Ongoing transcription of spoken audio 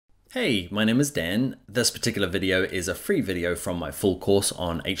Hey, my name is Dan. This particular video is a free video from my full course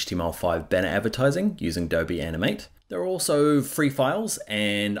on HTML5 banner advertising using Adobe Animate. There are also free files,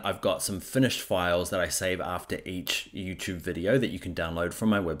 and I've got some finished files that I save after each YouTube video that you can download from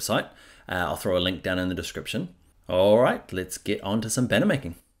my website. I'll throw a link down in the description. All right, let's get on to some banner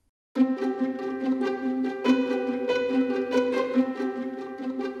making.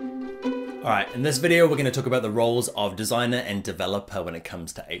 All right, in this video, we're going to talk about the roles of designer and developer when it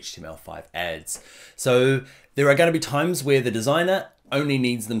comes to HTML5 ads. So there are going to be times where the designer only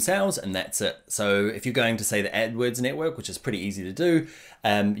needs themselves and that's it. So if you're going to say the AdWords network, which is pretty easy to do,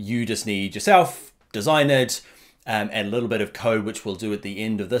 you just need yourself, design it, and a little bit of code, which we'll do at the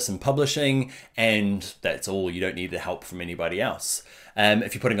end of this in publishing, and that's all. You don't need the help from anybody else.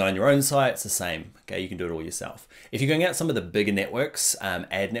 If you're putting it on your own site, it's the same. Okay, you can do it all yourself. If you're going out some of the bigger networks,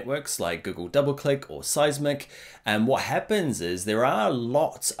 ad networks like Google DoubleClick or Seismic, what happens is there are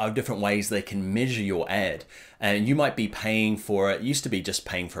lots of different ways they can measure your ad. And you might be paying for it. Used to be just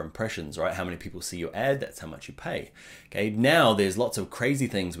paying for impressions, right? How many people see your ad, that's how much you pay. Okay, now there's lots of crazy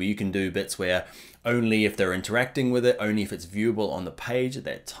things where you can do bits where only if they're interacting with it, only if it's viewable on the page at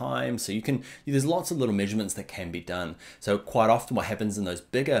that time. So there's lots of little measurements that can be done. So quite often what happens in those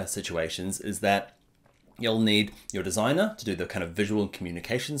bigger situations is that you'll need your designer to do the kind of visual and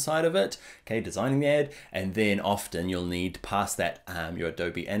communication side of it, okay, designing the ad, and then often you'll need to pass that your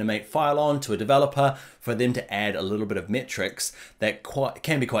Adobe Animate file on to a developer for them to add a little bit of metrics that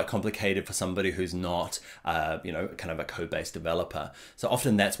can be quite complicated for somebody who's not, kind of a code-based developer. So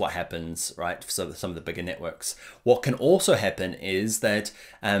often that's what happens, right? So some of the bigger networks. What can also happen is that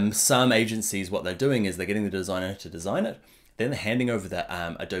some agencies, what they're doing is they're getting the designer to design it. Then they're handing over the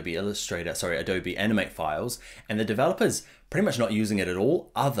Adobe Animate files, and the developer's pretty much not using it at all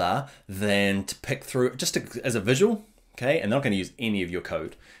other than to pick through, as a visual, okay? And they're not gonna use any of your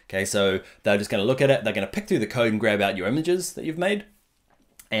code, okay? So they're just gonna look at it, they're gonna pick through the code and grab out your images that you've made,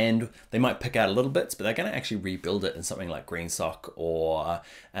 and they might pick out a little bits, but they're going to actually rebuild it in something like GreenSock or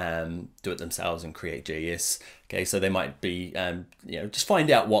do it themselves in Create.js. Okay, so they might be, just find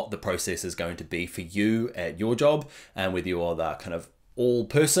out what the process is going to be for you at your job, and whether you are the kind of all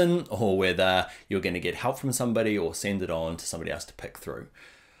person or whether you're going to get help from somebody or send it on to somebody else to pick through.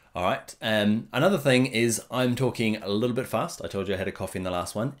 All right, another thing is I'm talking a little bit fast. I told you I had a coffee in the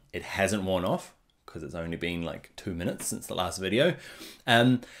last one. It hasn't worn off, because it's only been like 2 minutes since the last video.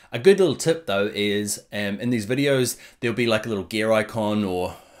 A good little tip though is in these videos, there'll be like a little gear icon,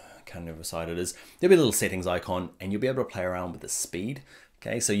 or I can't remember what side it is. There'll be a little settings icon, and you'll be able to play around with the speed.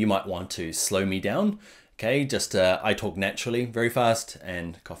 Okay, so you might want to slow me down. Okay, I talk naturally very fast,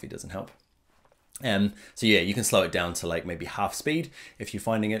 and coffee doesn't help. So yeah, you can slow it down to like maybe half speed if you're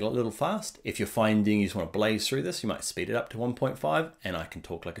finding it a little fast. If you're finding you just want to blaze through this, you might speed it up to 1.5, and I can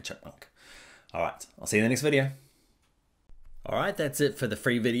talk like a chipmunk. All right, I'll see you in the next video. All right, that's it for the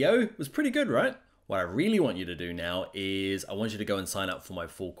free video. It was pretty good, right? What I really want you to do now is I want you to go and sign up for my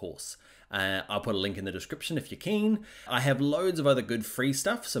full course. I'll put a link in the description if you're keen. I have loads of other good free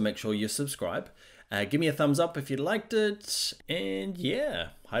stuff, so make sure you subscribe. Give me a thumbs up if you liked it. And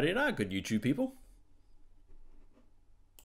yeah, good YouTube people.